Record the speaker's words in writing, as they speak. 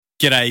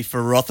G'day,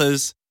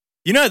 frothers.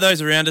 You know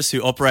those around us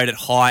who operate at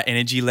high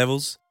energy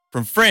levels?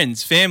 From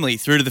friends, family,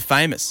 through to the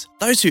famous.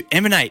 Those who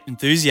emanate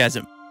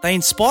enthusiasm. They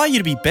inspire you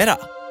to be better.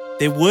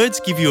 Their words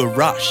give you a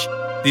rush.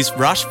 This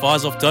rush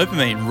fires off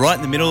dopamine right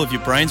in the middle of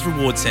your brain's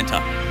reward centre.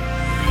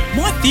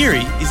 My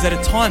theory is that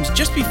at times,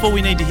 just before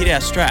we need to hit our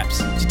straps,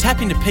 to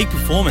tap into peak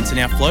performance in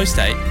our flow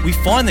state, we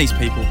find these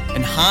people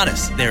and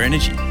harness their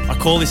energy. I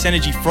call this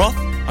energy froth.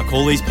 I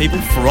call these people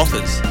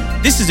frothers.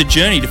 This is a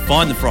journey to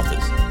find the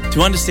frothers,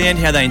 to understand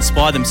how they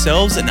inspire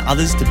themselves and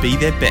others to be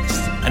their best.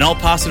 And I'll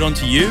pass it on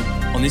to you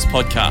on this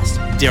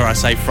podcast, dare I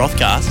say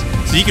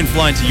Frothcast, so you can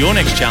fly into your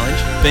next challenge,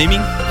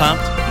 beaming,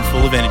 pumped and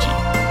full of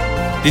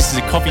energy. This is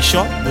a coffee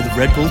shop with a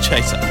Red Bull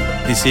chaser.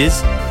 This is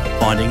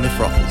Finding the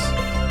Frothers.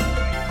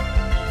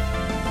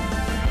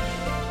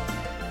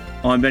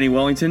 I'm Benny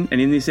Wellington, and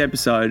in this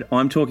episode,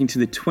 I'm talking to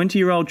the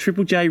 20-year-old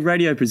Triple J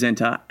radio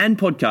presenter and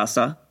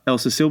podcaster,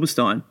 Elsa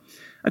Silberstein.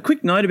 A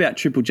quick note about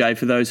Triple J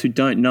for those who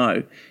don't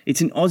know.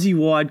 It's an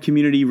Aussie-wide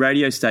community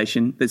radio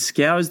station that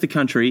scours the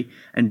country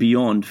and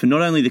beyond for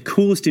not only the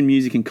coolest in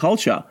music and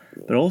culture,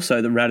 but also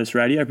the raddest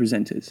radio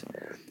presenters.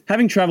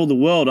 Having travelled the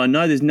world, I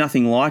know there's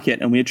nothing like it,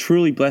 and we are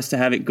truly blessed to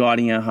have it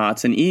guiding our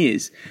hearts and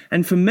ears.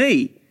 And for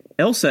me,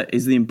 Elsa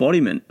is the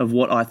embodiment of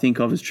what I think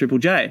of as Triple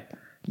J.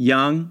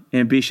 Young,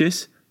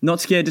 ambitious,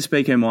 not scared to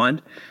speak her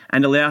mind,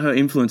 and allow her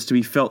influence to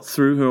be felt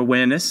through her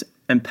awareness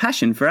and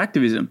passion for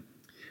activism.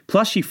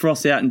 Plus, she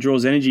froths out and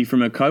draws energy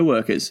from her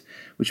co-workers,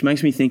 which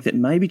makes me think that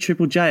maybe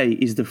Triple J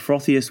is the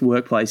frothiest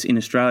workplace in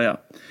Australia.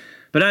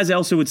 But as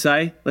Elsa would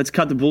say, let's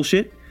cut the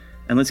bullshit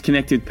and let's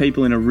connect with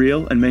people in a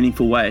real and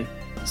meaningful way.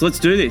 So let's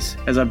do this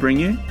as I bring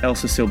you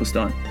Elsa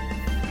Silberstein.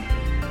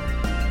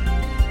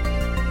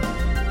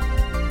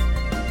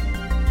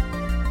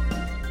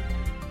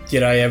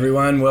 G'day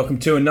everyone, welcome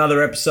to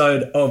another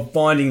episode of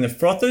Finding the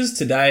Frothers.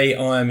 Today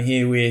I'm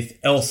here with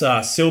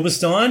Elsa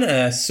Silberstein,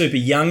 a super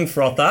young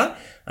frother,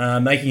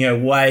 making her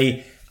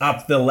way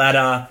up the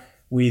ladder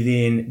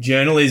within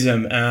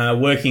journalism,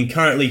 working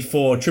currently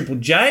for Triple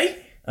J,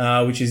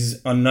 which is,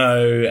 I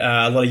know,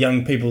 a lot of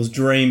young people's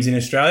dreams in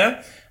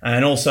Australia,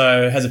 and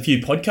also has a few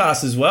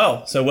podcasts as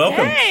well. So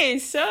welcome. Hey,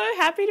 so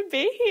happy to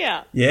be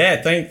here.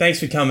 Yeah,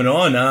 thanks for coming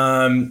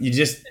on. You're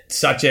just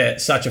such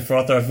a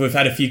frother. We've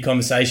had a few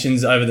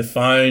conversations over the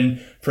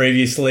phone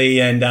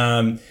previously, and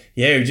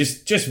we're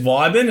just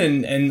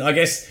vibing. And I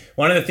guess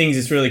one of the things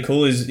that's really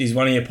cool is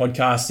one of your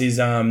podcasts is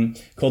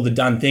called The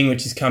Done Thing,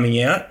 which is coming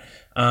out.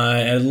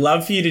 I'd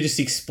love for you to just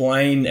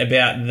explain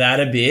about that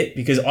a bit,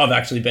 because I've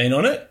actually been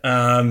on it,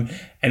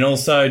 and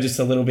also just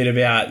a little bit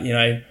about, you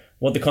know,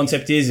 what the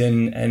concept is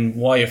and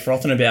why you're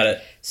frothing about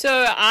it.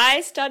 So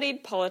I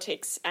studied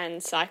politics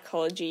and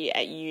psychology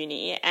at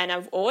uni, and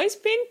I've always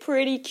been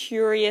pretty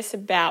curious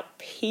about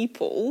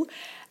people,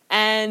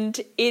 and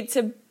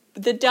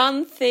The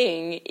Done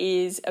Thing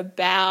is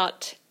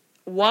about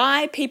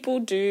why people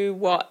do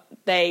what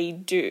they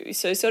do.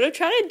 So sort of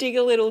trying to dig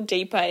a little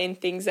deeper in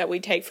things that we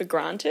take for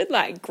granted,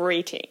 like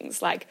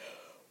greetings, like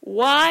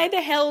why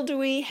the hell do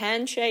we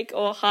handshake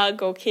or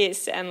hug or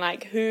kiss, and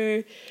like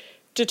who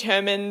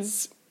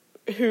determines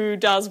who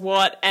does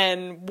what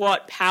and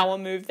what power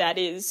move that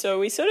is. So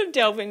we sort of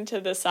delve into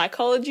the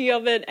psychology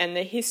of it and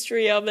the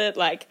history of it.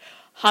 Like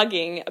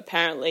hugging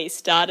apparently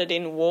started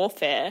in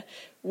warfare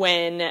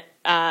when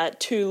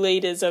two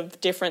leaders of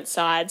different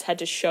sides had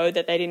to show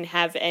that they didn't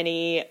have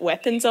any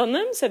weapons on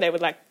them, so they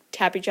would like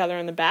tap each other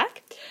on the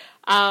back.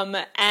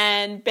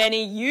 And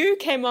Benny, you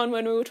came on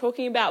when we were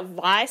talking about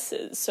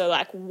vices. So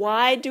like,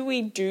 why do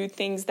we do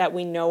things that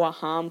we know are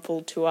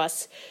harmful to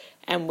us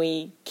and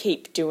we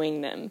keep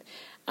doing them?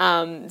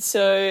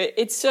 So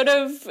it's sort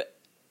of,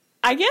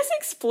 I guess,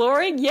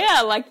 exploring,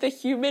 like the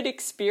human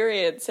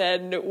experience,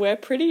 and we're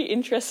pretty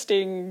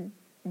interesting,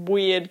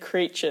 weird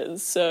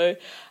creatures. So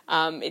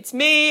it's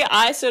me,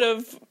 I sort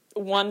of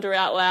wonder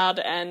out loud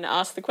and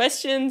ask the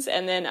questions,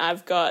 and then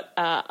I've got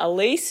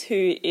Elise,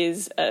 who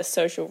is a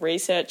social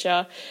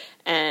researcher,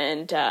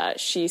 and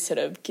she sort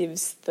of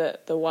gives the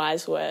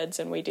wise words,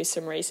 and we do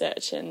some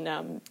research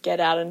and get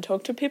out and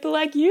talk to people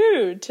like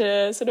you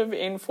to sort of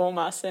inform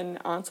us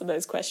and answer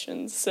those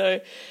questions.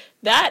 So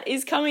that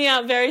is coming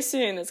out very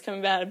soon. That's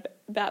coming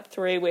about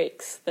 3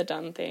 weeks, The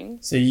Done Thing.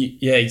 So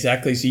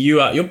exactly. So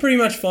you're pretty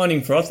much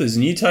finding frothers,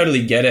 and you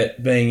totally get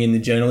it, being in the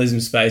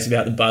journalism space,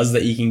 about the buzz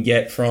that you can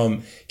get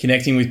from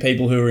connecting with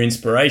people who are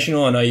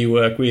inspirational. I know you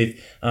work with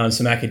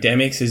some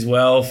academics as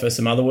well for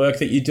some other work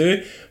that you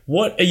do.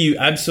 What are you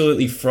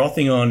absolutely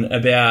frothing on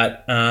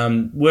about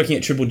working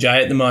at Triple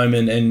J at the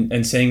moment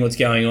and seeing what's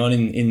going on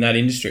in that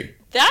industry?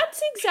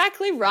 That's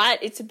exactly right.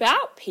 It's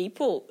about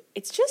people.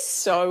 It's just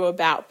so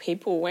about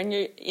people. When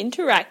you're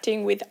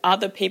interacting with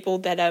other people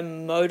that are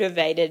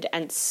motivated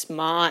and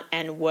smart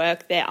and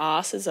work their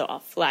asses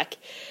off, like,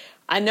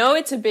 I know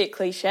it's a bit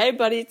cliche,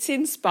 but it's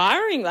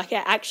inspiring. Like,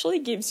 it actually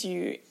gives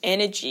you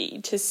energy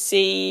to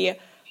see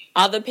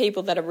other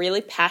people that are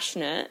really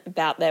passionate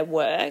about their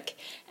work,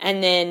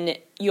 and then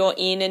you're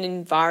in an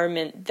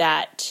environment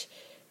that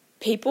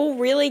people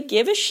really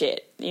give a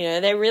shit. You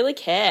know, they really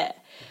care.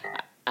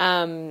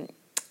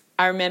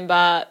 I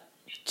remember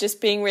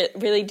just being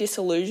really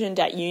disillusioned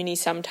at uni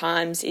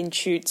sometimes in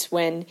shoots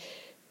when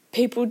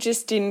people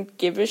just didn't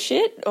give a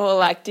shit or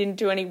like didn't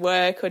do any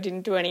work or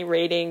didn't do any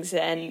readings,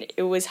 and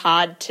it was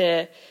hard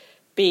to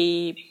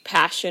be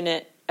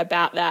passionate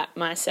about that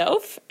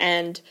myself.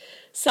 And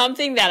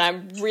something that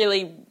I'm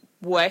really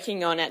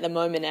working on at the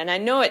moment, and I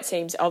know it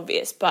seems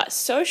obvious, but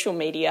social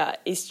media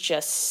is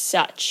just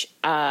such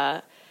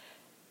a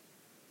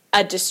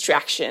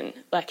distraction.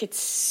 Like, it's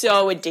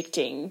so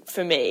addicting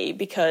for me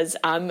because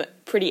I'm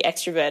pretty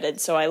extroverted,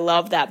 so I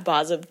love that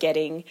buzz of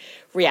getting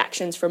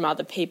reactions from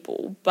other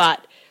people.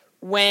 But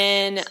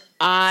what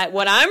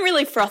I'm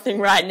really frothing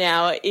right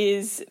now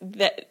is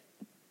that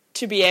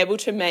to be able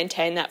to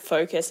maintain that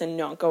focus and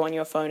not go on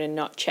your phone and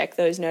not check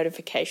those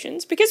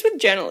notifications. Because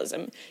with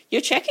journalism,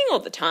 you're checking all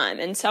the time.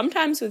 And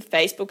sometimes with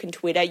Facebook and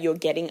Twitter, you're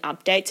getting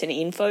updates and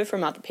info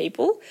from other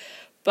people.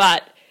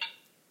 But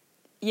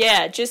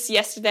yeah, just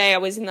yesterday I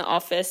was in the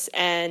office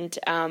and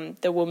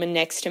the woman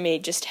next to me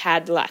just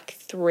had like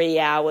 3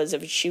 hours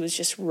she was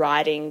just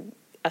writing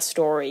a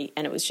story,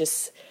 and it was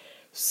just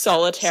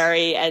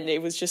solitary and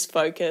it was just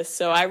focused.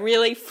 So I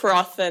really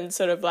froth and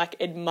sort of like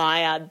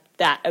admire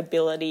that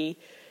ability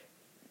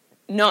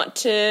not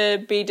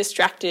to be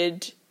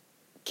distracted,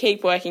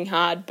 keep working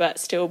hard, but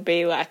still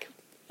be like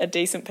a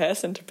decent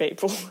person to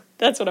people.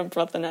 That's what I'm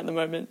frothing at the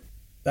moment.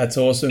 That's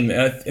awesome.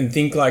 And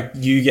think like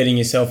you getting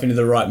yourself into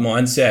the right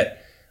mindset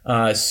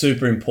is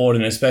super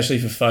important, especially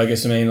for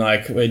focus. I mean,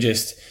 like we're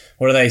just,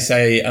 what do they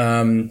say?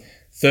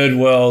 First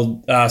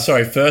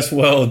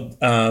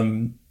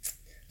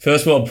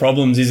world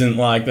problems isn't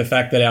like the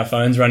fact that our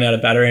phones run out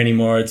of battery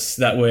anymore. It's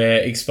that we're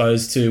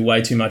exposed to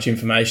way too much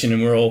information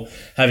and we're all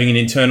having an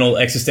internal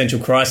existential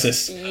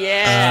crisis.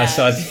 Yeah.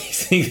 So I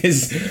think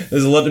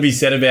there's a lot to be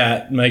said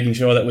about making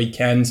sure that we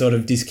can sort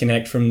of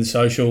disconnect from the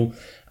social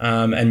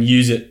and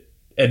use it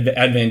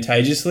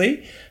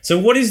advantageously. So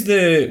what is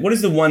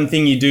the one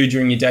thing you do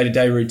during your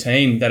day-to-day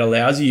routine that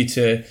allows you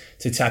to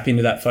tap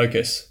into that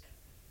focus?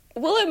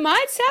 Well, it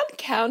might sound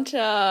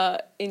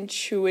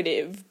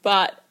counterintuitive,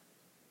 but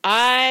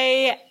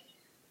I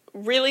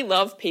really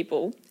love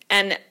people.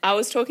 And I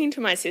was talking to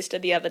my sister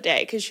the other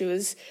day because she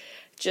was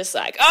just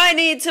like, I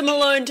need some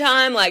alone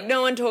time, like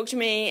no one talk to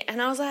me.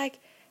 And I was like,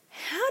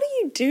 how do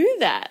you do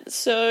that?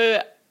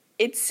 So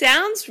it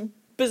sounds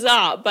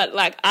bizarre, but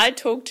like I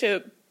talk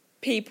to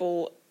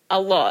people a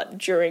lot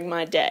during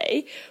my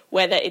day,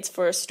 whether it's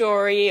for a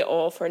story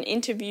or for an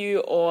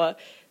interview or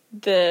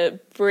the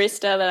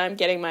barista that I'm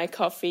getting my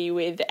coffee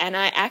with, and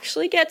I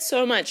actually get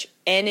so much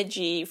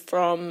energy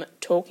from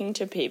talking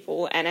to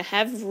people, and I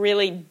have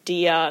really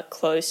dear,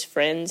 close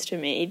friends to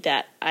me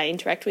that I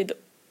interact with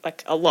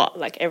like a lot,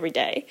 like every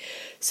day.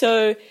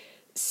 So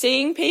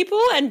seeing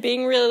people and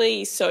being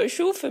really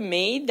social, for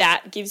me,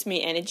 that gives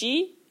me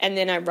energy, and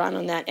then I run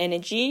on that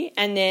energy,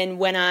 and then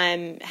when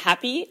I'm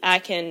happy, I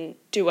can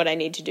do what I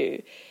need to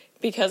do.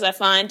 Because I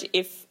find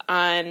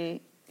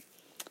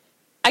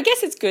I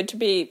guess it's good to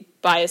be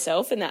by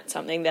yourself, and that's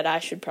something that I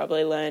should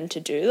probably learn to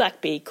do,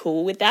 like be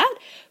cool with that.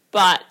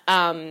 But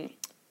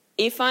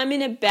if I'm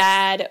in a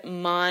bad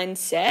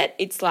mindset,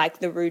 it's like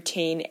the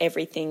routine,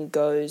 everything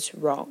goes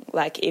wrong.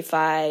 Like if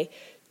I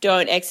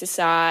don't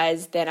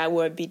exercise, then I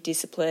won't be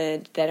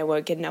disciplined, then I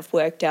won't get enough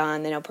work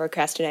done, then I'll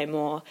procrastinate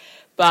more.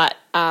 But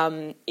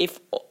if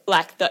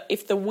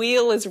the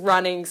wheel is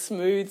running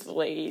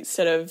smoothly,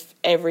 sort of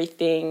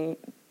everything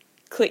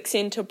clicks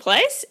into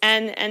place,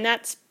 and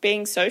that's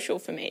being social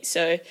for me.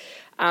 So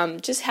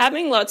just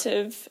having lots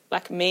of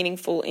like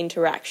meaningful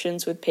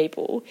interactions with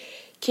people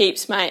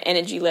keeps my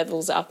energy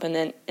levels up, and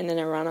then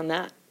I run on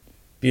that.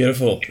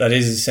 Beautiful. That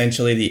is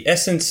essentially the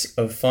essence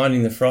of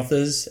finding the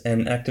frothers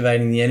and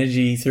activating the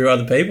energy through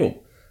other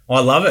people. I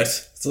love it.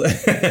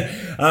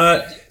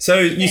 So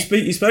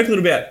you spoke a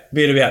little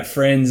bit about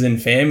friends and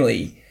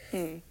family.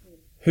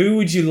 Who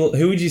would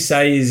you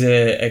say is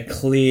a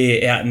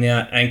clear out and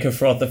out anchor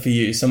frother for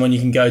you? Someone you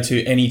can go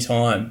to any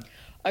time?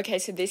 Okay,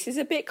 so this is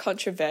a bit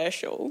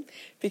controversial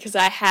because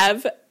I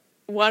have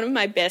one of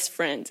my best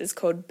friends is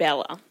called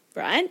Bella,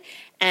 right?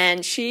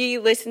 And she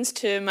listens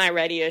to my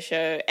radio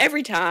show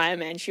every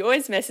time, and she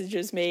always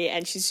messages me,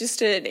 and she's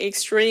just an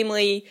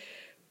extremely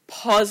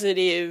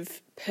positive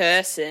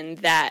person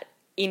that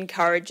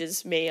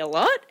encourages me a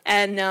lot.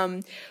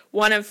 And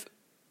one of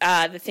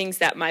the things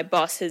that my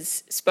boss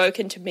has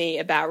spoken to me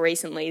about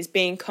recently is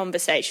being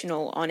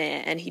conversational on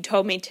air, and he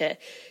told me to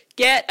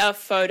get a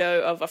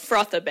photo of a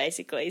frother,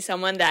 basically,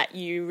 someone that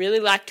you really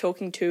like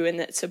talking to and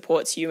that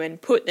supports you,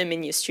 and put them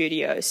in your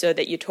studio so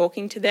that you're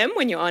talking to them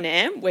when you're on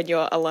air, when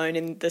you're alone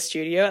in the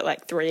studio at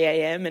like 3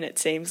 a.m. and it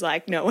seems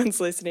like no one's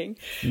listening.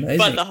 Amazing.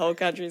 But the whole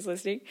country's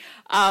listening.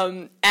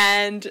 And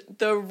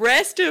the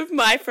rest of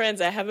my friends,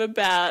 I have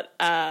about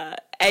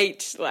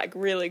 8 like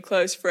really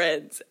close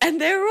friends, and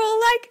they're all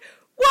like,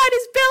 why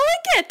does Bella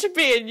get to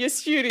be in your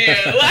studio?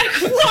 Like,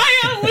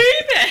 why aren't we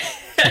there?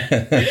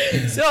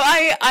 So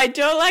I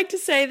don't like to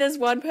say there's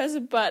one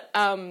person, but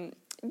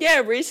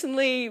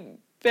recently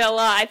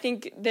Bella, I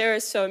think there are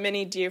so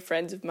many dear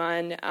friends of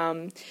mine.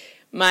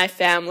 my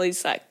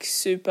family's like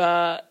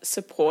super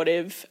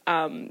supportive.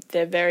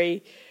 They're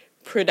very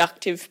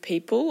productive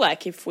people.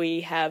 Like if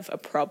we have a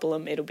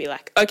problem, it'll be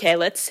like, okay,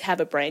 let's have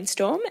a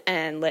brainstorm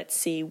and let's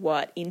see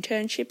what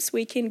internships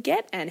we can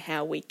get and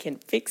how we can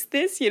fix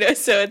this,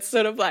 so it's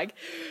sort of like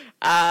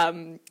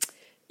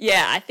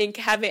I think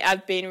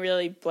I've been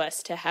really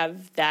blessed to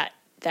have that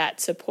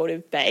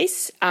supportive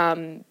base,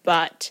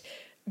 but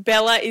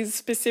Bella is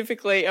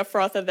specifically a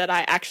frother that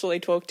I actually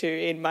talk to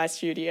in my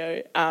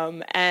studio,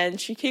 and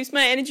she keeps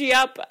my energy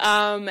up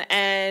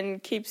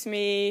and keeps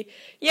me,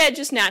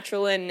 just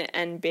natural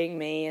and being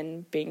me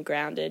and being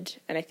grounded,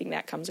 and I think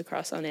that comes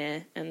across on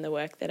air and the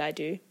work that I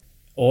do.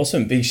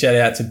 Awesome. Big shout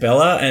out to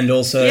Bella and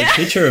also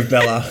picture of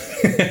Bella.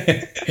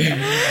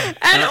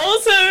 And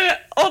also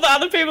all the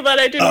other people that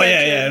I didn't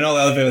mention. And all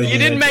the other people that you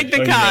didn't make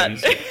the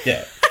cut.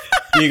 Yeah.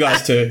 You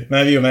guys too.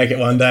 Maybe you'll make it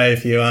one day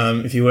if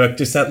you work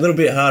just that little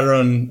bit harder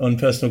on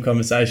personal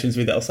conversations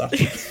with Elsa.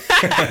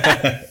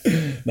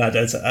 No,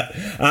 don't say that.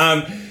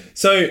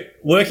 So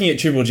working at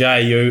Triple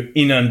J, you're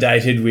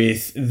inundated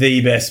with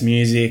the best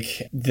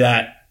music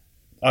that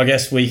I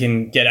guess we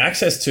can get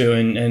access to,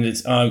 and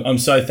it's I'm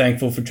so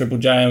thankful for Triple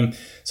J. I'm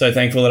so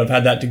thankful that I've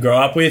had that to grow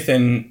up with,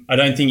 and I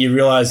don't think you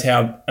realise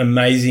how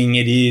amazing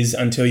it is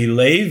until you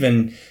leave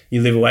and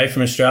you live away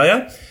from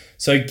Australia.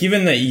 So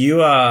given that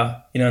you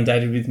are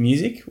inundated with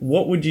music,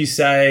 what would you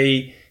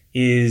say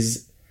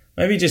is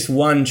maybe just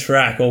one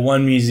track or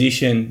one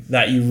musician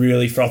that you're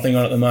really frothing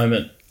on at the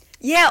moment?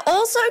 Yeah,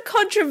 also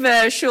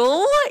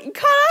controversial. You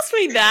can't ask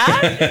me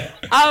that.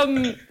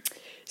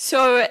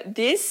 So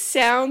this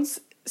sounds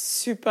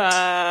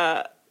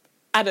super,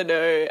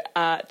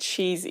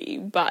 cheesy,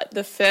 but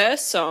the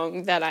first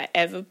song that I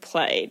ever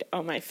played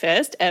on my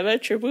first ever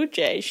Triple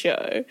J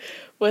show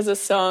was a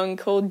song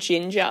called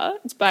Ginger.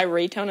 It's by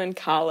Riton and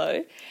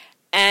Carlo.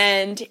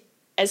 And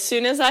as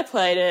soon as I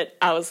played it,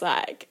 I was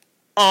like,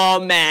 oh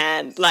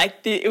man, like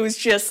it was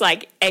just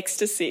like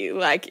ecstasy.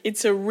 Like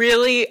it's a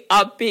really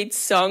upbeat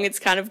song. It's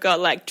kind of got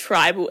like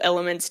tribal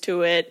elements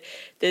to it.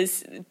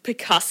 There's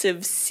percussive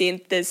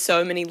synth. There's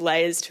so many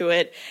layers to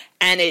it.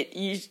 And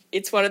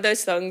it's one of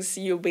those songs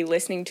you'll be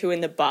listening to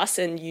in the bus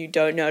and you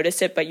don't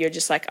notice it, but you're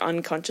just like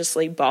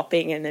unconsciously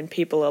bopping and then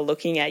people are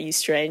looking at you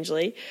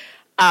strangely.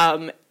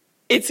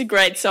 It's a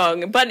great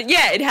song. But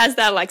yeah, it has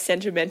that like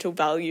sentimental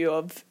value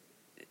of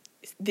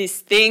this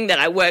thing that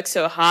I worked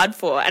so hard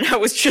for, and I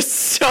was just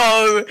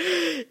so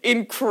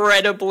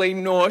incredibly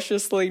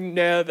nauseously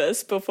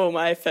nervous before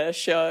my first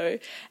show.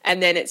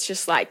 And then it's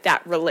just like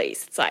that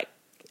release. It's like,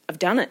 I've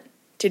done it.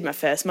 Did my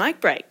first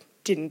mic break.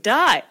 Didn't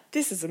die.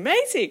 This is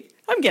amazing.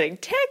 I'm getting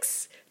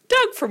texts.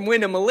 Doug from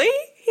Winnimalee,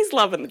 he's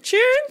loving the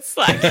tunes.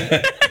 Like,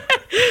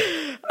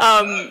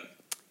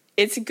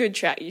 it's a good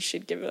track. You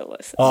should give it a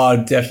listen. Oh, I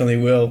definitely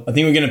will. I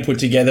think we're going to put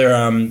together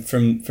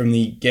from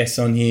the guests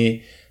on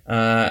here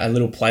a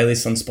little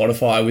playlist on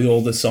Spotify with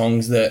all the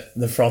songs that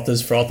the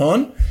frothers froth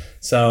on.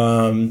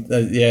 So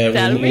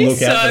that'll we'll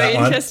look out for that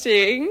one.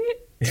 Interesting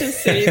to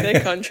see the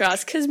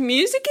contrast, because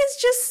music is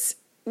just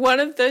one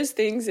of those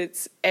things.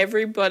 It's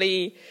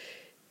everybody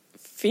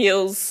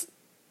feels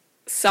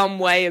some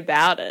way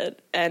about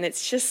it, and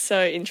it's just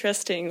so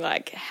interesting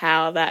like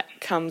how that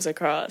comes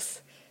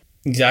across.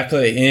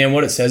 Exactly, and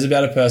what it says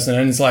about a person.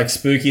 And it's like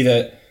spooky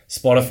that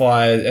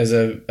Spotify as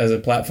a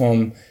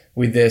platform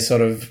with their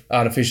sort of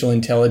artificial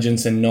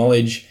intelligence and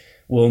knowledge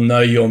will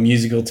know your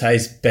musical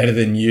taste better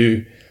than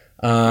you.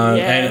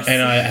 Yes.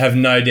 And I have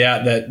no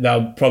doubt that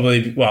they'll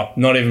probably, well,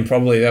 not even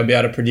probably, they'll be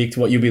able to predict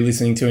what you'll be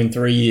listening to in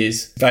 3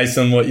 years based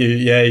on what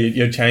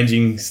you're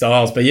changing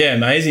styles. But yeah,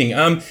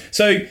 amazing.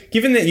 So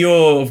given that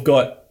you've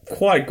got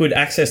quite good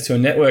access to a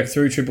network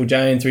through Triple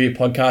J and through your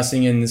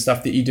podcasting and the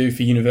stuff that you do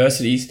for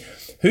universities,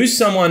 who's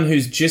someone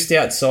who's just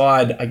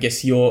outside, I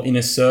guess, your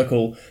inner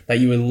circle that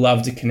you would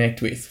love to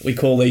connect with? We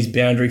call these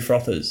boundary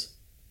frothers.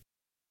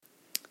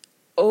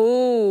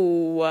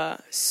 Oh,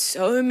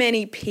 so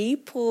many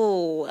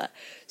people.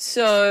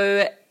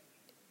 So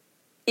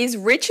is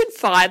Richard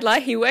Fidler,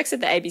 he works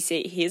at the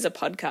ABC, he's a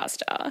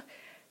podcaster.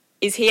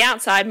 Is he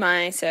outside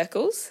my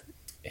circles?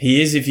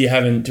 He is if you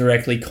haven't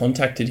directly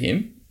contacted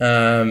him,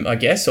 I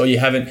guess, or you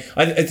haven't.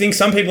 I think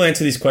some people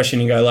answer this question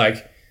and go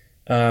like,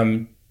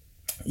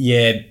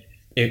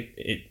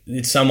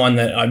 it's someone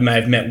that I may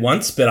have met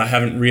once, but I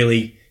haven't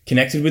really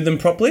connected with them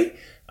properly.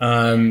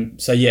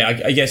 So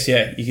yeah, I guess,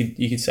 yeah,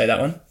 you could say that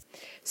one.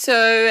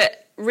 So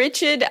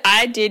Richard,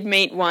 I did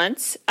meet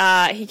once.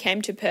 He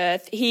came to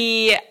Perth.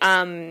 He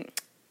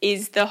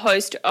is the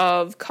host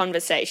of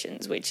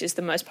Conversations, which is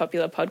the most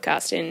popular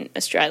podcast in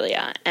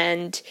Australia.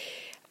 And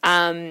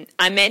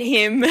I met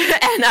him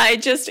and I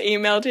just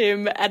emailed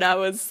him and I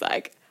was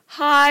like,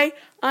 hi,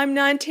 I'm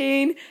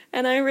 19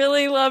 and I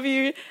really love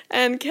you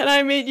and can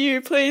I meet you,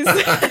 please?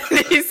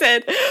 And he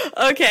said,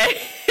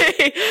 okay.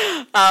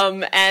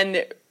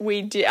 And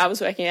I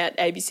was working at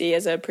ABC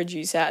as a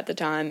producer at the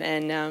time,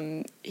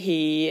 and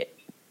he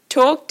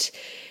talked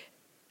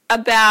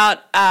about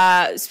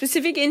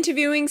specific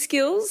interviewing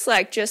skills,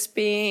 like just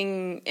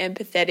being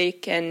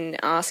empathetic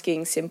and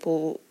asking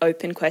simple,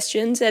 open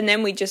questions. And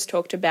then we just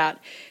talked about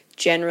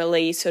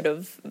generally sort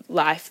of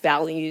life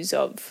values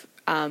of,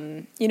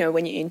 you know,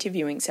 when you're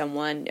interviewing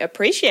someone,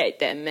 appreciate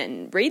them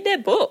and read their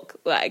book,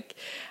 like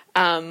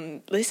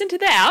listen to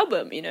their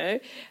album, you know.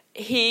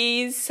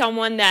 He's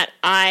someone that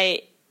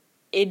I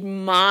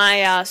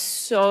admire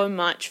so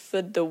much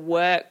for the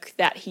work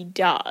that he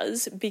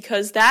does,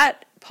 because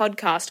that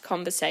podcast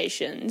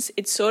Conversations,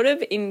 it sort of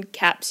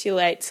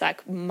encapsulates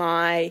like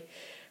my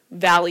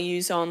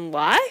values on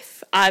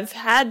life. I've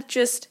had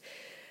just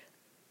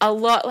a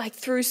lot, like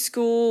through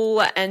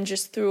school and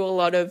just through a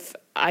lot of,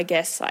 I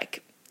guess,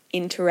 like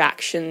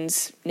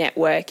interactions,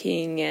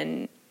 networking,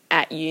 and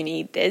at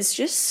uni, there's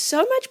just so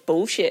much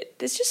bullshit.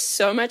 There's just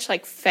so much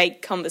like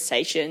fake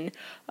conversation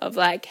of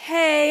like,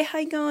 hey, how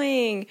you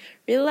going?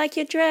 Really like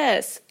your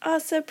dress. Oh,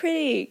 so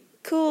pretty.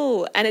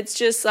 Cool. And it's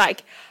just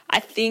like, I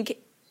think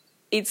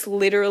it's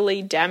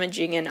literally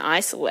damaging and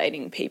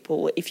isolating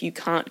people if you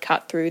can't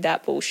cut through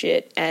that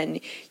bullshit and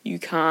you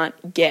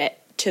can't get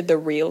to the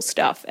real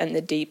stuff and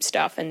the deep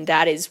stuff. And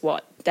that is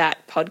what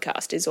that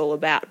podcast is all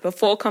about.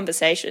 Before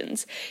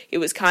Conversations, it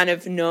was kind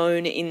of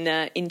known in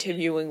the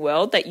interviewing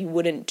world that you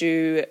wouldn't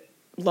do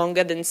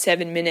longer than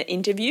 7-minute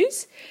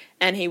interviews.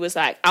 And he was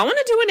like, I want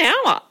to do an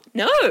hour.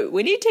 No,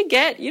 we need to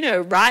get, you know,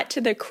 right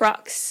to the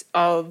crux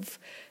of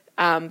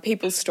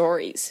people's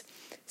stories.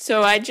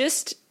 So I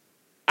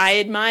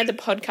admire the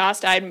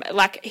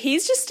podcast.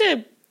 He's just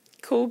a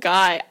cool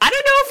guy. I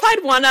don't know if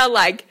I'd want to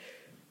like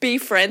be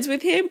friends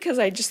with him, because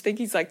I just think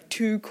he's like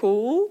too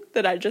cool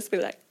that I'd just be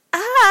like,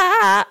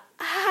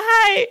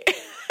 hi.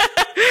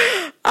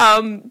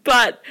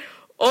 But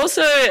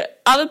also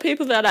other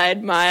people that I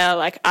admire,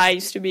 like I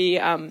used to be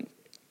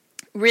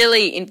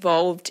really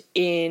involved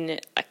in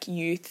like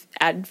youth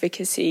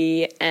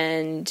advocacy,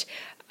 and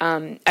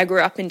I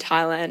grew up in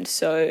Thailand,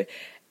 so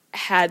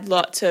had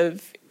lots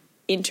of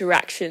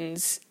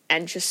interactions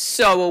and just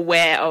so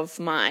aware of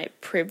my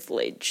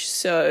privilege.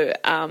 So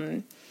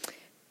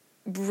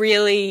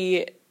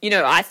really, you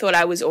know, I thought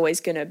I was always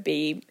going to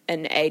be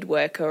an aid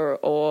worker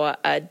or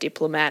a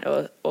diplomat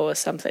or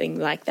something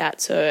like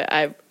that. So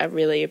I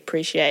really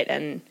appreciate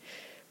and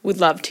would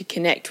love to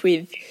connect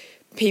with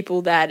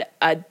people that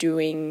are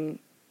doing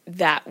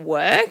that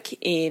work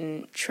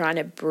in trying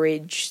to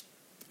bridge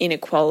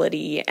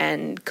inequality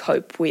and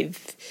cope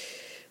with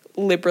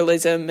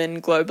liberalism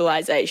and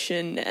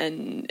globalization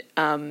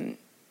and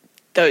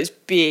those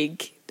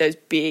big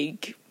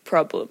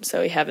problems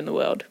that we have in the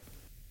world.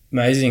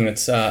 Amazing.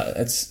 It's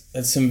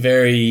some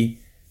very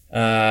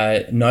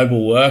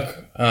noble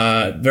work,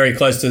 very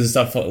close to the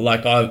stuff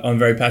like I'm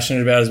very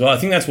passionate about as well. I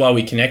think that's why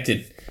we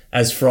connected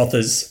as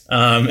frothers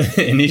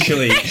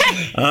initially.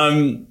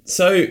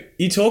 So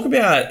you talk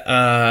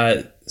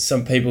about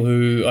some people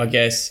who I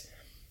guess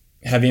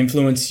have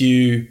influenced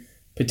you,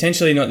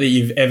 potentially not that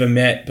you've ever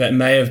met, but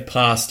may have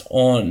passed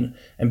on.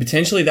 And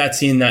potentially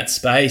that's in that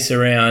space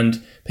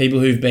around people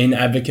who've been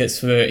advocates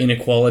for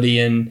inequality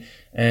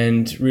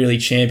and really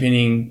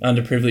championing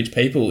underprivileged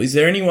people. Is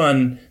there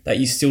anyone that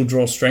you still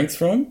draw strength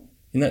from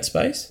in that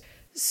space?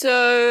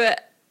 So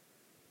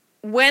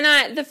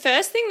the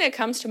first thing that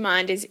comes to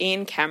mind is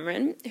Ian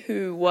Cameron,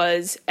 who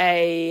was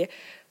a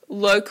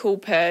local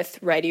Perth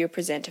radio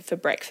presenter for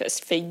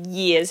breakfast for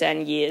years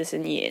and years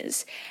and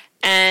years.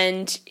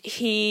 And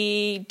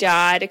he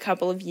died a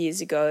couple of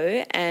years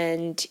ago,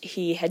 and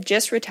he had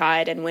just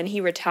retired. And when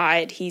he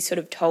retired, he sort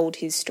of told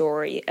his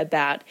story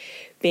about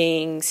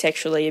being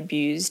sexually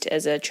abused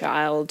as a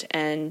child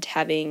and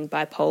having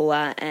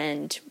bipolar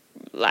and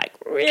like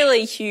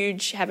really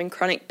huge, having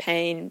chronic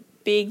pain,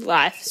 big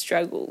life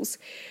struggles.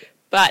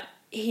 But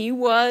he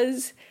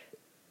was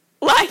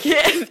like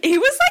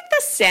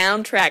the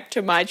soundtrack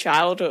to my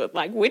childhood.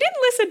 Like, we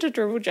didn't listen to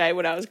Triple J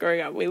when I was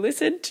growing up. We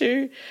listened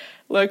to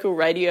local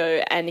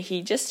radio, and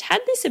he just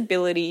had this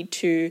ability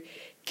to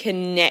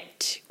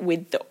connect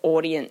with the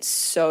audience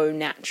so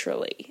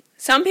naturally.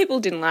 Some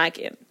people didn't like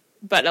him,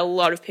 but a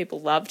lot of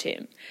people loved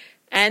him.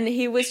 And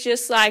he was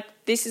just like,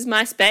 this is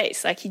my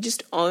space. Like, he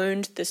just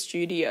owned the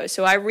studio.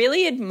 So I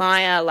really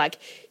admire like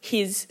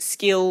his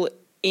skill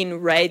in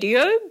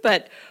radio,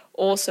 but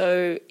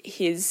also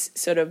his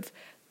sort of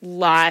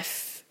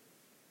life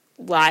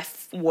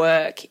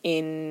work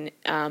in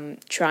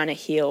trying to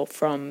heal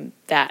from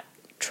that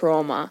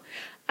trauma,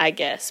 I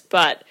guess.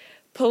 But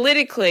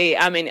politically,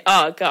 I mean,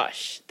 oh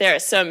gosh, there are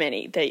so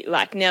many.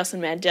 Like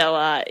Nelson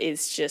Mandela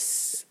is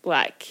just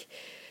like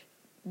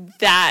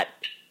that.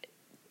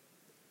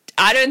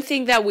 I don't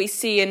think that we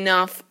see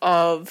enough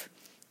of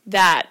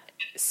that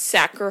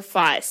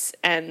sacrifice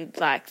and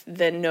like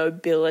the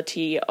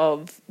nobility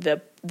of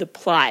the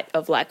plight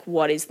of like,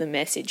 what is the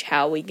message?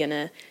 How are we going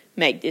to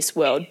make this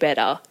world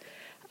better?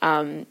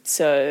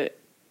 So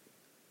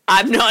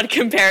I'm not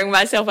comparing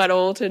myself at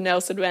all to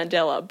Nelson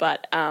Mandela,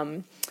 but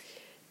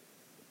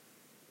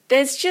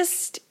there's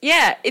just,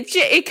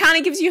 it kind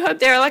of gives you hope.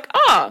 There are like,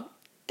 oh,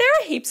 there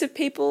are heaps of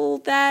people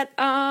that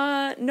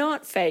are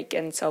not fake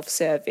and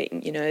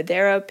self-serving. You know,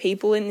 there are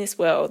people in this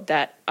world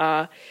that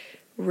are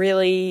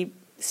really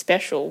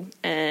special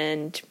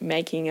and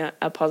making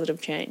a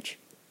positive change.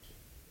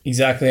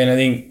 Exactly, and I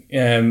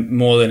think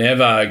more than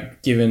ever,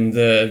 given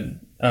the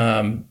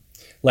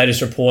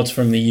latest reports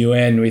from the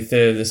UN with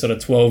the sort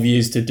of 12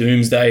 years to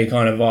doomsday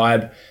kind of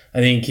vibe, I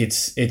think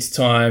it's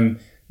time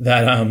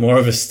that more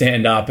of us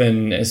stand up,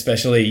 and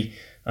especially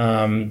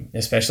on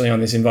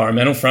this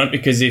environmental front,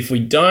 because if we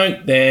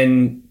don't,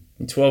 then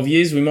in 12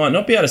 years we might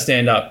not be able to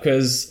stand up,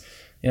 because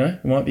we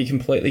might be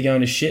completely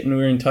going to shit and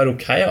we're in total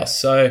chaos.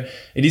 So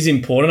it is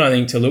important, I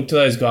think, to look to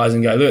those guys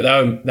and go, look,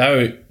 they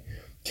were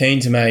keen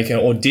to make,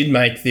 or did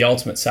make, the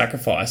ultimate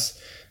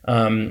sacrifice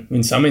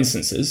in some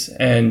instances,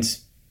 and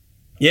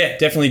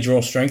definitely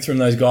draw strength from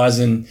those guys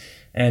and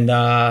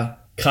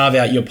carve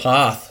out your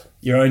path,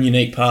 your own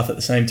unique path at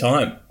the same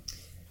time.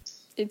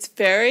 It's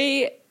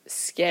very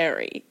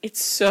scary.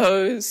 It's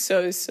so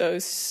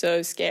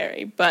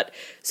scary. But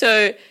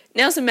so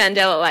Nelson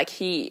Mandela,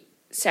 he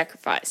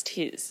sacrificed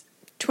his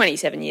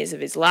 27 years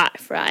of his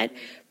life, right?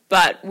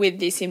 But with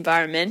this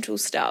environmental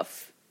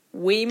stuff,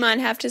 we might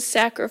have to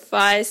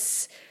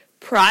sacrifice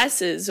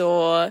prices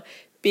or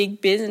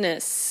big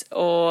business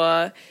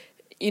or,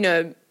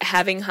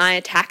 having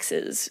higher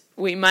taxes.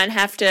 We might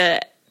have to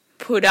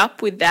put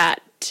up with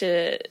that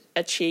to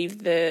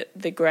achieve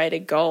the greater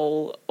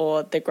goal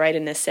or the greater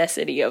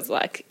necessity of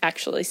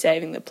actually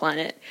saving the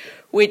planet,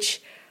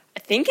 which I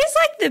think is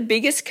the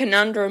biggest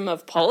conundrum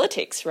of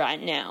politics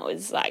right now,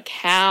 is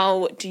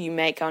how do you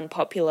make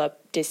unpopular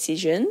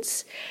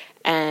decisions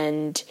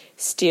and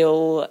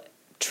still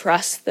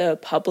trust the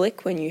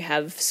public when you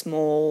have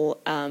small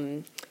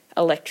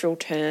electoral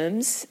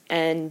terms,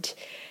 and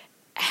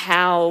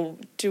how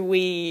do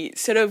we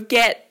sort of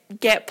get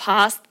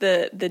past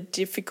the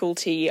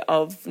difficulty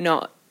of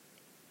not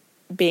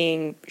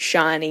being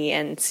shiny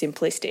and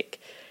simplistic.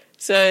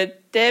 So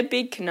they're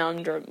big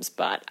conundrums,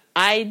 but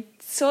I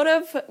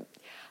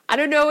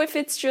don't know if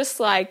it's just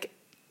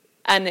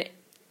an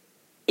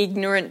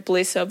ignorant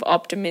bliss of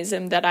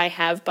optimism that I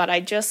have, but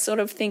I just sort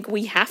of think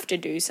we have to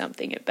do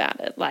something about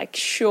it.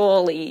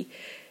 Surely,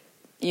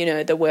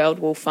 the world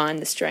will find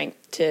the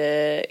strength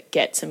to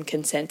get some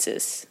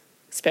consensus,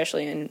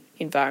 especially in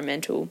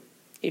environmental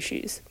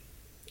issues.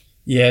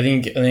 Yeah, I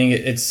think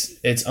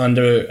it's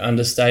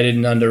understated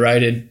and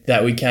underrated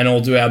that we can all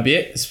do our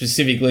bit,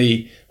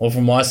 specifically, or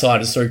from my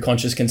side, is through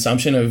conscious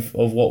consumption of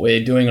what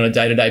we're doing on a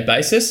day-to-day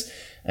basis.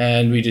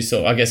 And we just,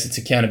 I guess it's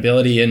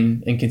accountability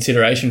and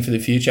consideration for the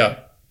future.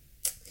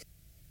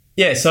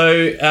 Yeah,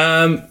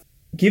 so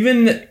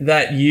given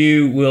that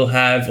you will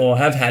have or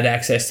have had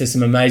access to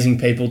some amazing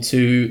people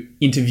to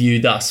interview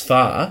thus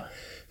far,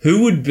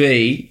 who would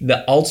be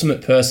the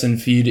ultimate person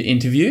for you to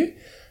interview?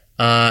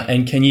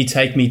 And can you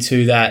take me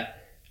to that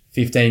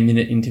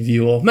 15-minute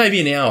interview, or maybe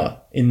an hour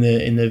in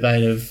the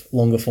vein of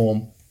longer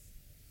form?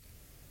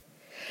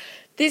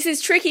 This is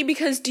tricky,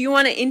 because do you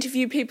want to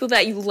interview people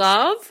that you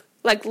love?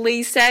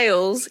 Leigh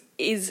Sales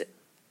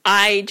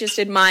I just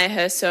admire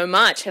her so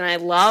much and I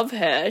love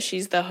her.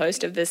 She's the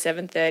host of the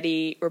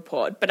 7:30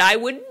 Report, but I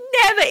would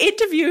never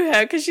interview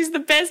her because she's the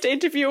best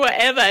interviewer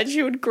ever and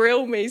she would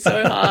grill me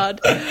so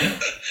hard.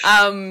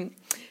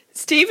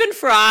 Stephen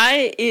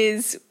Fry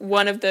is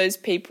one of those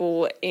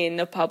people in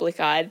the public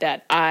eye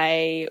that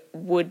I'm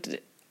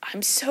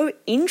so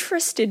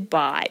interested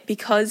by,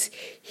 because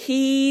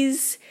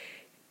he's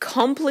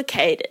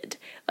complicated.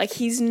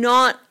 He's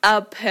not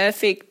a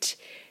perfect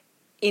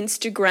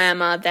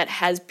Instagrammer that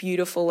has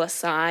beautiful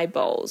acai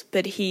bowls,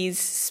 but he's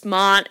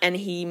smart and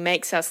he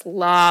makes us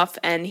laugh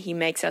and he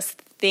makes us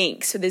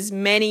think. So there's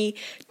many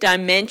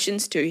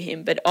dimensions to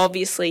him, but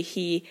obviously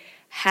he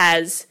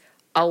has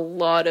a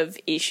lot of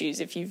issues.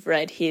 If you've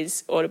read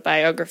his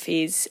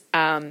autobiographies,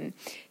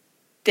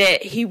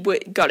 that he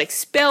got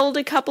expelled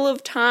a couple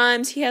of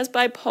times. He has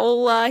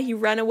bipolar. He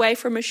ran away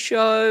from a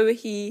show.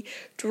 He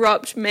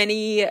dropped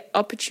many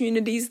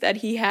opportunities that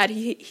he had.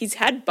 He's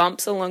had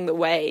bumps along the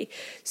way.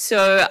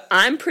 So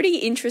I'm pretty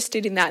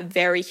interested in that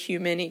very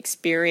human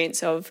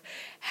experience of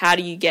how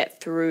do you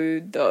get through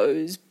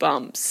those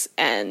bumps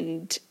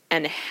and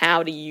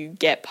how do you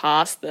get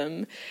past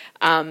them.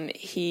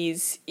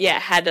 He's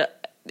had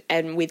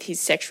and with his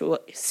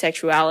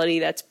sexuality,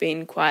 that's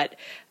been quite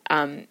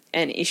an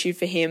issue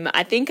for him.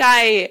 I think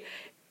I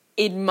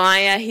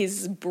admire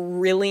his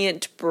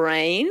brilliant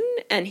brain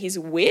and his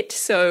wit,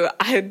 so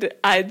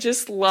I'd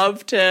just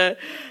love to,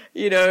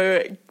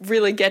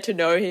 really get to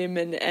know him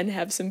and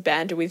have some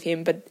banter with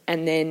him,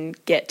 and then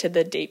get to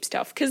the deep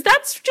stuff, because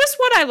that's just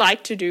what I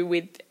like to do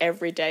with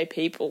everyday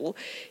people,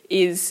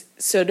 is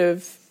sort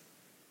of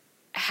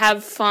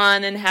have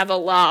fun and have a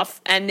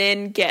laugh and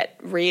then get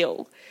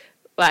real.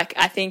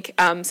 I think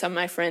some of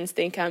my friends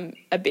think I'm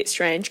a bit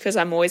strange because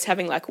I'm always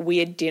having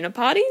weird dinner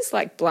parties,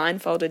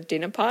 blindfolded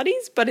dinner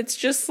parties, but it's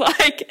just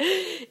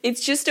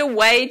it's just a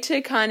way to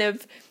kind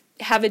of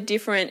have a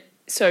different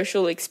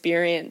social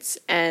experience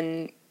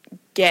and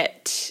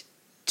get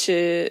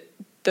to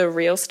the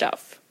real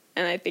stuff.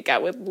 And I think I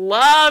would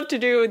love to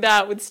do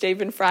that with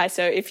Stephen Fry.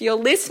 So if you're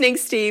listening,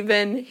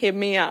 Stephen, hit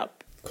me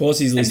up. Of course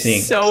he's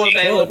listening. So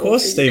available. Well, of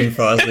course Stephen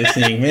Fry's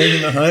listening. Me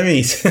and my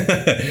homies.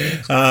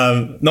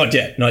 Not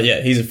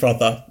yet. He's a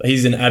frother.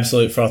 He's an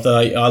absolute frother.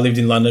 I lived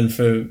in London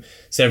for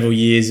several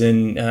years,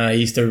 and he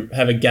used to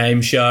have a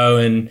game show,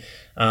 and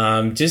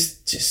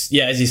just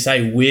as you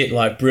say, wit,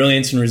 like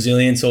brilliance and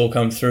resilience all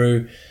come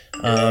through.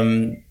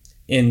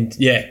 And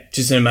yeah,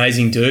 just an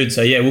amazing dude.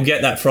 So yeah, we'll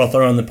get that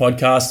frother on the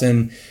podcast,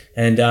 and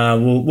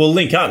we'll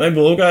link up. Maybe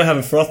we'll go have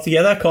a froth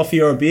together,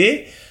 coffee or a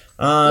beer.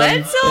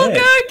 Let's all go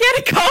get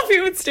a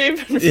coffee with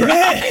Stephen Fry.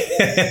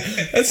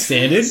 Yeah, that's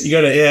standard. You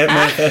got to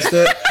manifest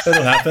it.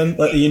 It'll happen.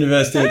 Let the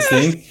universe do its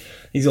thing.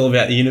 He's all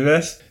about the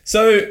universe.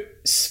 So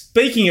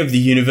speaking of the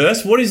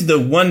universe, what is the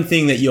one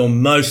thing that you're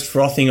most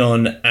frothing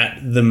on at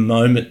the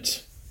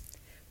moment?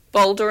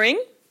 Bouldering.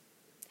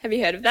 Have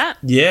you heard of that?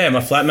 Yeah,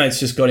 my flatmate's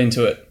just got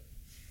into it,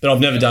 but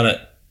I've never done it.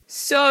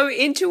 So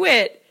into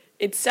it.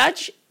 It's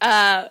such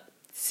a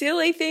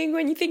silly thing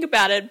when you think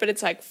about it, but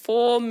it's like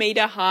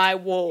 4-meter high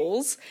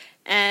walls,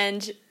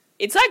 and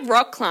it's like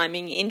rock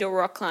climbing, indoor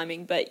rock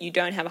climbing, but you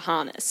don't have a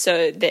harness,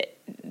 so that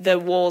the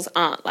walls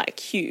aren't like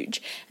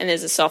huge, and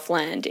there's a soft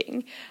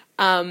landing,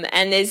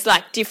 and there's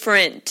like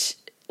different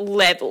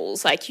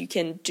levels, like you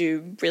can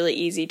do really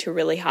easy to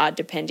really hard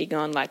depending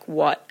on like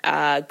what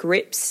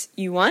grips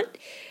you want,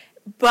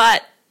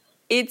 but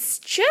it's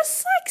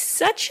just like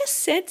such a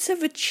sense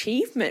of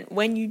achievement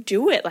when you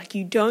do it. Like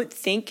you don't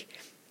think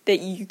that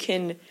you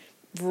can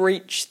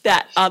reach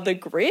that other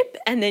grip,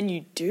 and then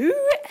you do,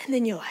 and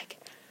then you're like,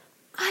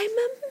 I'm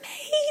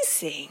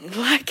amazing.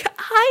 Like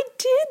I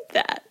did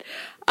that.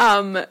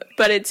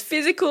 But it's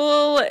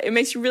physical. It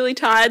makes you really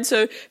tired.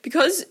 So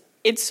because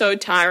it's so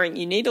tiring,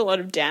 you need a lot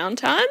of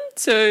downtime.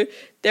 So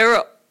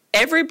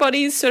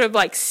everybody's sort of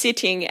like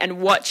sitting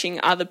and watching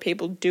other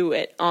people do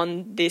it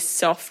on this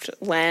soft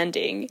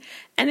landing.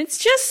 And it's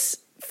just,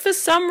 for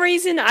some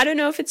reason, I don't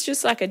know if it's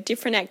just like a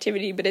different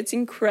activity, but it's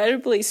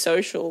incredibly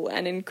social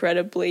and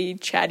incredibly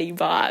chatty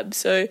vibe.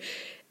 So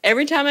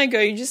every time I go,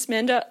 you just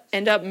end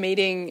up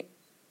meeting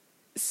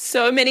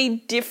so many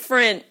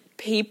different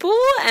people,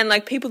 and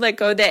like people that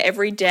go there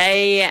every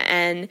day,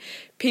 and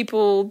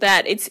people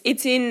that it's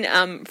in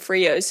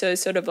Freo, so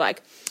sort of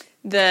like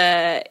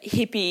the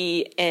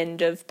hippie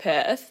end of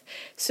Perth.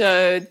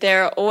 So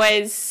there are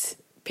always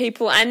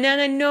people, and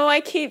I know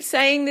I keep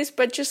saying this,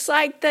 but just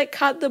like that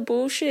cut the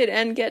bullshit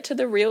and get to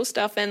the real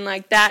stuff, and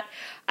like that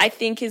I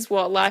think is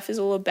what life is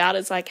all about,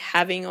 is like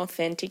having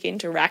authentic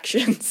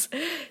interactions.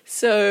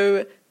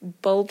 So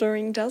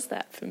bouldering does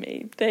that for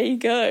me. There you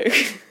go.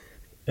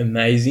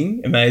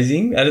 Amazing.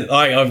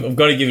 I've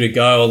got to give it a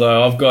go,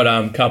 although I've got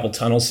carpal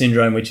tunnel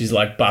syndrome, which is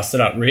like busted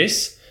up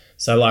wrists.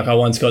 So like I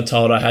once got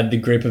told I had the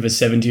grip of a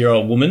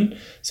 70-year-old woman.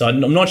 So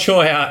I'm not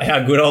sure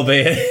how good I'll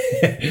be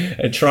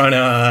at trying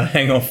to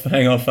hang off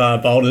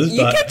boulders.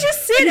 You can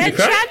just sit and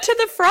chat to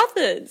the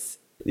frothers.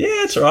 Yeah,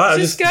 that's right.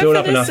 Just I just build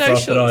up enough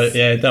froth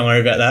that don't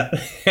worry about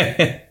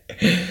that.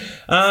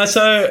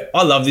 So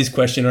I love this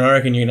question, and I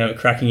reckon you're going to have a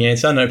cracking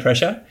answer. No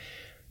pressure.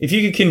 If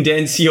you could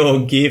condense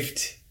your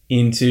gift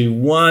into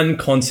one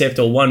concept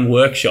or one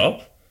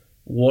workshop,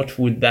 what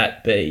would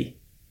that be?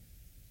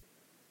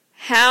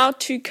 How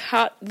to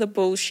cut the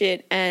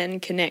bullshit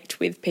and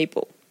connect with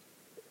people.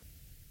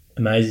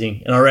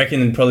 Amazing. And I reckon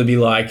it'd probably be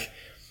like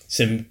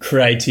some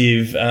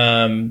creative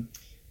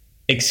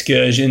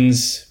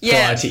excursions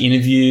prior to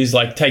interviews,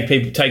 like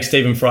take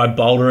Stephen Fry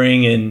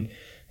bouldering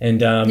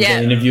and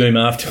interview him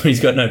after when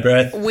he's got no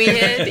breath.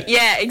 Weird,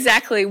 yeah,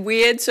 exactly.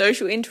 Weird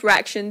social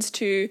interactions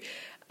to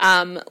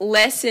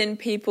lessen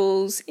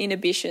people's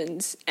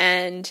inhibitions,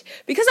 and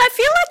because I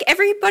feel like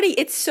everybody,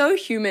 it's so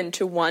human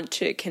to want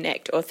to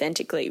connect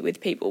authentically with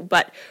people,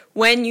 but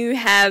when you're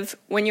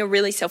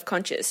really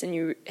self-conscious and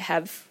you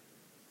have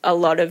a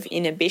lot of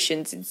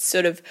inhibitions,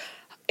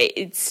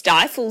 it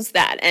stifles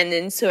that, and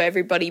then so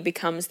everybody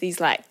becomes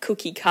these like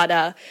cookie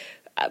cutter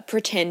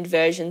pretend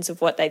versions of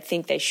what they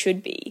think they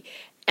should be,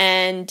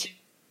 and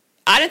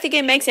I don't think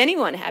it makes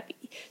anyone happy.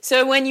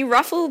 So when you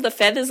ruffle the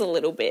feathers a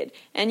little bit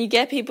and you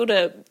get people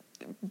to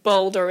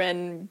boulder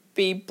and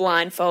be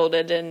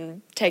blindfolded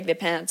and take their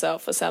pants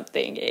off or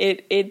something,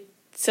 it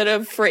sort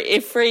of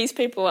it frees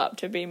people up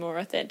to be more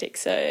authentic.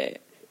 So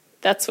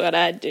that's what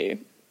I'd do.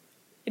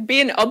 It'd be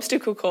an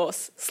obstacle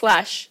course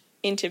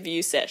 /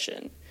 interview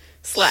session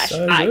 /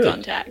 eye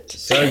contact.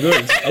 So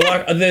good.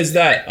 There's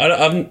that.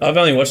 I've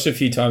only watched it a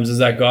few times. There's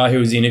that guy who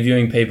was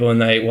interviewing people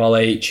while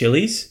they eat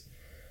chilies.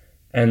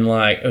 And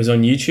like it was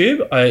on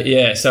YouTube.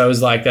 So it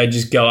was like they'd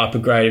just go up a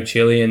grade of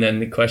chili, and then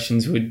the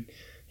questions would,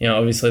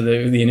 obviously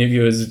the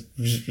interviewers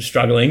were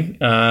struggling.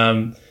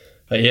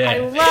 But yeah, I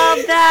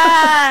love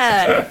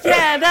that.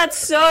 Yeah, that's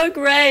so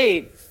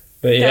great.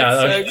 But yeah,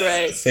 that's so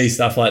great. See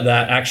stuff like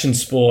that. Action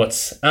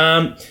sports.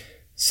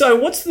 So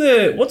what's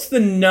the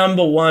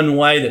number one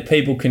way that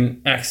people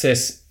can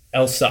access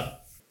Elsa?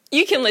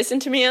 You can listen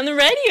to me on the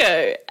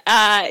radio,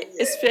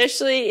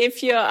 especially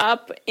if you're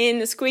up in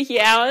the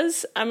squeaky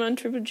hours. I'm on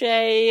Triple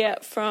J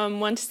from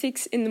 1 to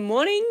 6 in the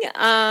morning,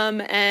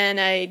 and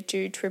I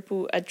do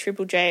a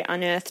Triple J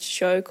Unearthed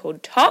show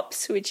called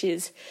Tops, which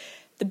is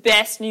the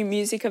best new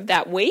music of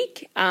that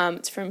week.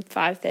 It's from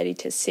 5:30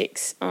 to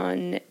 6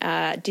 on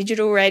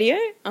digital radio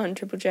on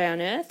Triple J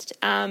Unearthed.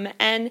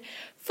 And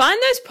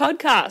find those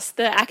podcasts.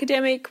 The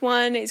academic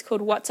one is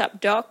called What's Up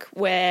Doc,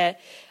 where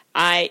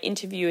I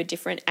interview a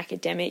different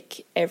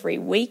academic every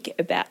week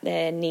about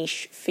their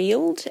niche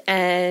field.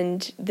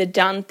 And the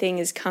Done Thing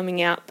is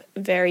coming up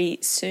very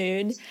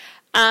soon.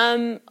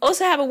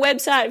 Also have a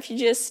website if you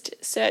just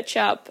search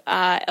up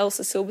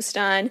Elsa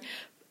Silberstein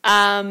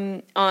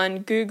on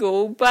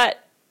Google. But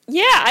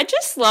yeah, I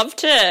just love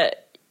to,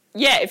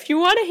 if you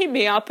want to hit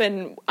me up,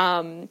 and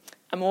I'm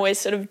always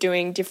sort of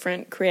doing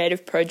different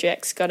creative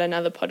projects. Got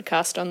another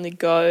podcast on the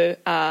go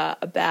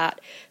about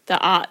the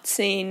art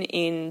scene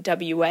in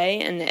WA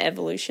and the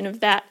evolution of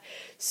that.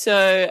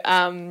 So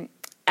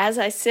as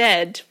I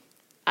said,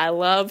 I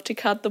love to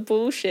cut the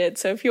bullshit.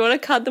 So if you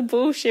want to cut the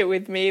bullshit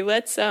with me,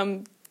 let's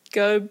go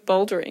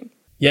bouldering.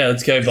 Yeah,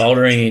 let's go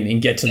bouldering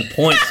and get to the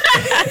point.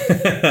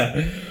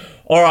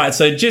 All right,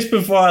 so just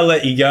before I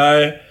let you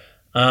go,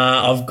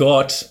 I've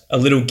got a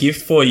little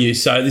gift for you.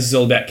 So this is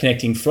all about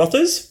connecting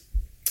frothers.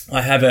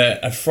 I have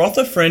a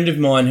frother friend of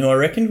mine who I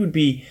reckon would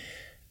be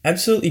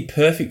absolutely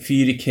perfect for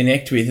you to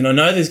connect with. And I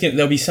know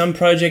there'll be some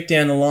project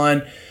down the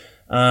line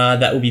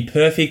that will be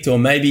perfect, or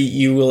maybe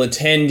you will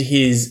attend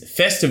his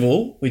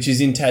festival, which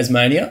is in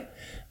Tasmania.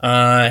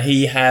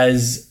 He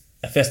has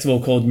a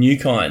festival called New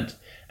Kind,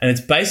 and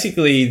it's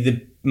basically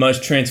the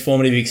most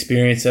transformative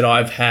experience that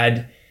I've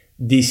had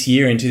this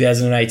year in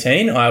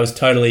 2018. I was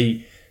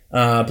totally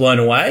blown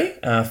away.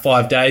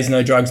 5 days,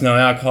 no drugs, no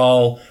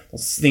alcohol,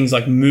 things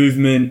like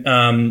movement,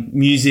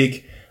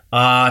 music,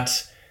 art,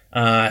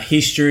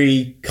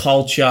 history,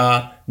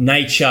 culture,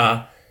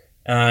 nature,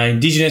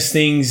 Indigenous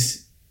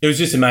things. It was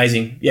just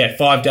amazing. Yeah,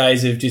 5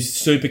 days of just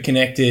super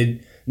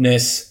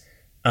connectedness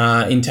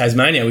in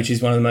Tasmania, which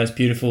is one of the most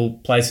beautiful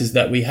places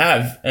that we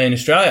have in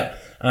Australia.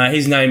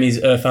 His name is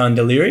Irfan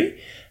Daliri,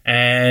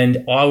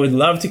 and I would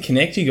love to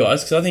connect you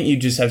guys because I think you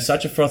just have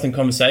such a frothing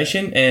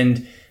conversation,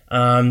 and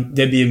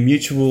there'd be a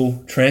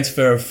mutual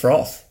transfer of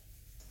froth.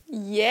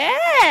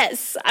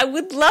 Yes, I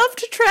would love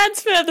to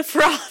transfer the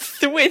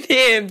froth with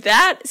him.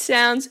 That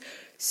sounds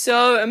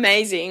so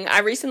amazing. I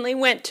recently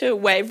went to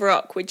Wave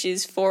Rock, which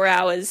is 4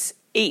 hours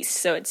east,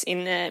 so it's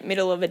in the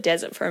middle of a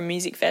desert for a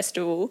music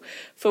festival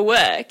for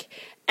work,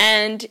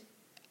 and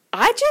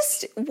I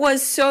just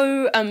was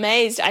so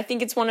amazed. I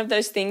think it's one of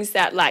those things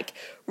that like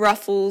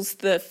ruffles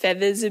the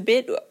feathers a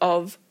bit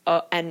of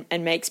and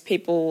makes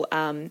people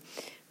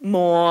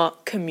more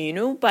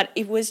communal, but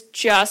it was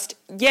just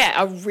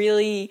a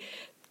really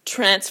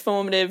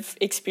transformative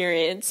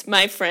experience.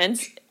 My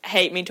friends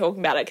hate me talking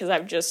about it because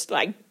I've just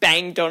like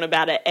banged on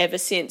about it ever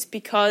since,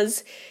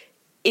 because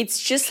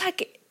it's just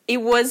like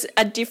it was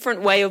a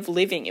different way of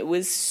living. It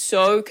was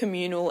so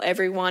communal.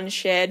 Everyone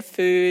shared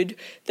food.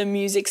 The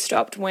music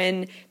stopped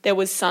when there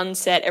was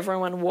sunset.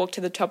 Everyone walked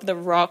to the top of the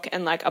rock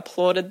and like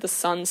applauded the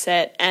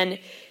sunset, and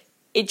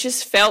it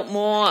just felt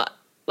more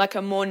like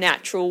a more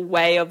natural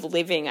way of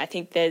living. I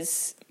think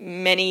there's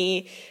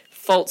many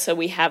faults that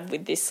we have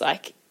with this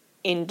like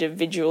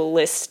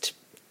individualist,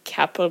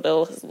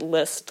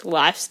 capitalist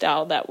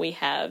lifestyle that we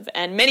have,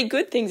 and many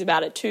good things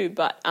about it too,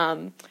 but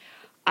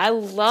I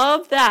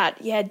love that.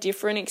 Yeah,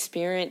 different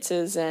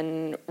experiences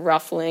and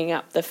ruffling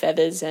up the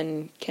feathers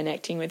and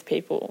connecting with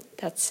people.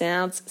 That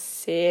sounds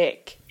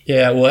sick.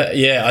 Yeah, well,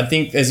 yeah, I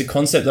think there's a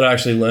concept that I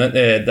actually learnt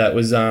there that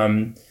was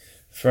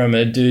from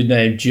a dude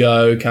named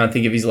Joe. Can't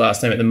think of his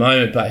last name at the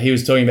moment, but he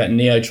was talking about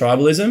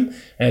neo-tribalism,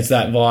 and it's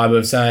that vibe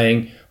of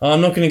saying, oh,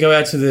 I'm not going to go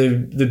out to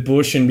the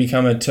bush and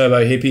become a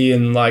turbo hippie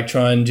and like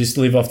try and just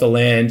live off the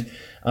land,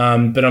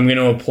 but I'm going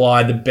to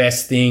apply the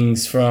best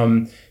things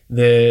from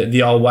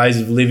the old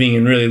ways of living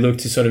and really look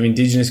to sort of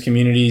Indigenous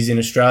communities in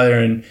Australia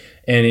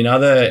and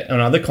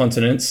on other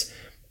continents,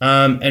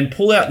 and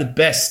pull out the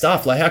best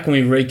stuff. Like, how can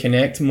we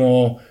reconnect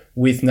more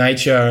with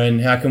nature,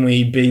 and how can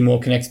we be more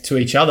connected to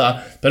each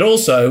other? But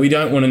also, we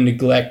don't want to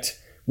neglect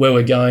where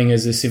we're going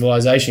as a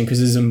civilization, because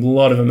there's a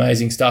lot of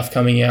amazing stuff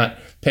coming out,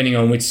 depending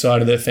on which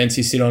side of the fence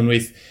you sit on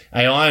with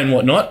AI and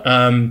whatnot.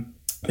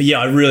 But yeah,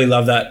 I really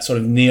love that sort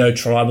of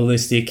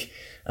neo-tribalistic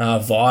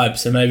vibe.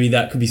 So maybe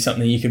that could be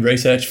something you could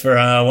research for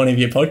one of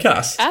your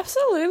podcasts.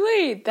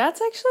 Absolutely.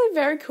 That's actually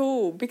very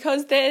cool,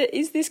 because there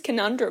is this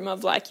conundrum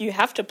of like, you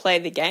have to play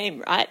the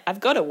game, right? I've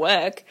got to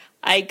work.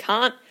 I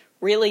can't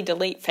really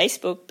delete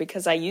Facebook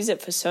because I use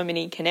it for so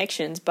many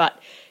connections, but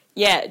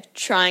yeah,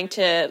 trying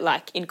to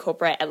like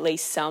incorporate at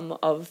least some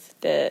of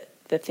the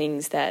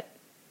things that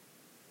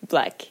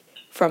like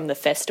from the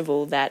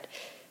festival that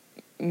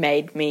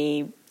made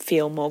me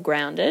feel more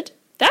grounded.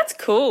 That's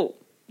cool.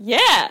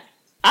 Yeah.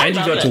 And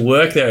you got to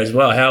work there as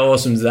well. How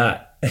awesome is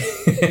that?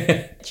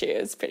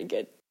 Cheers. Pretty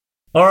good.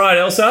 All right,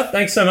 Elsa,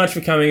 thanks so much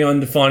for coming on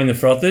Defining the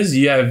Frothers.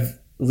 You have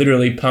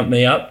literally pumped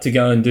me up to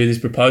go and do this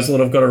proposal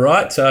that I've got to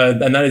write.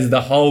 And that is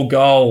the whole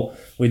goal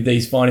with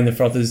these Finding the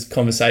Frothers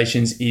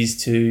conversations,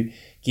 is to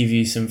give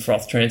you some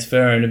froth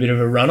transfer and a bit of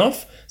a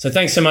runoff. So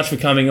thanks so much for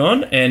coming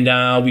on, and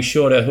I'll be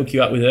sure to hook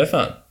you up with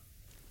Irfan.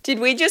 Did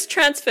we just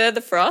transfer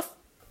the froth?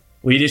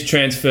 We just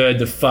transferred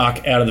the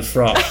fuck out of the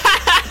froth.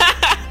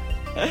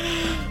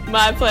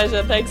 My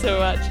pleasure. Thanks so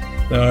much.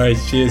 No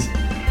worries. Cheers.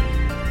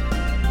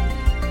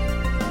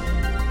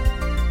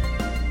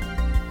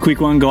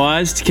 Quick one,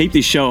 guys. To keep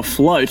this show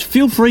afloat,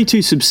 feel free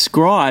to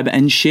subscribe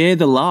and share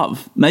the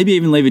love. Maybe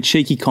even leave a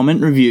cheeky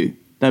comment review.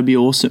 That'd be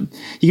awesome.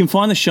 You can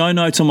find the show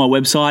notes on my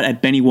website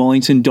at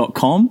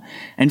bennywallington.com.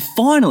 And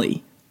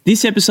finally,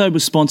 this episode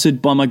was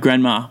sponsored by my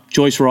grandma,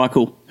 Joyce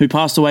Reichel, who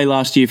passed away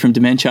last year from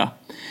dementia.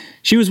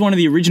 She was one of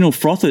the original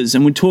frothers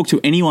and would talk to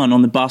anyone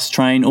on the bus,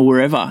 train or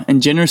wherever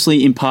and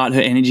generously impart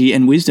her energy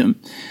and wisdom.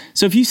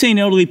 So if you see an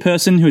elderly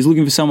person who is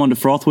looking for someone to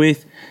froth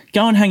with,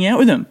 go and hang out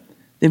with them.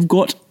 They've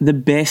got the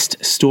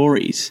best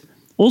stories.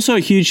 Also, a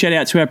huge shout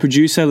out to our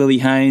producer, Lily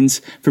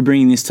Haynes, for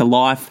bringing this to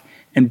life,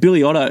 and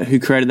Billy Otto, who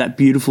created that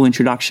beautiful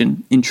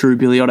introduction in true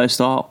Billy Otto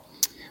style.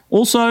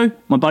 Also,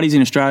 my buddies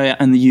in Australia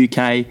and the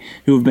UK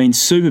who have been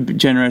super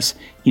generous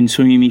in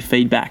swinging me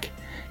feedback.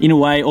 In a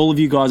way, all of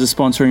you guys are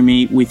sponsoring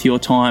me with your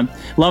time.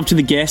 Love to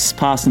the guests,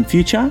 past and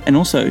future, and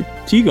also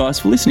to you guys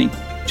for listening.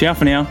 Ciao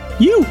for now.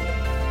 You!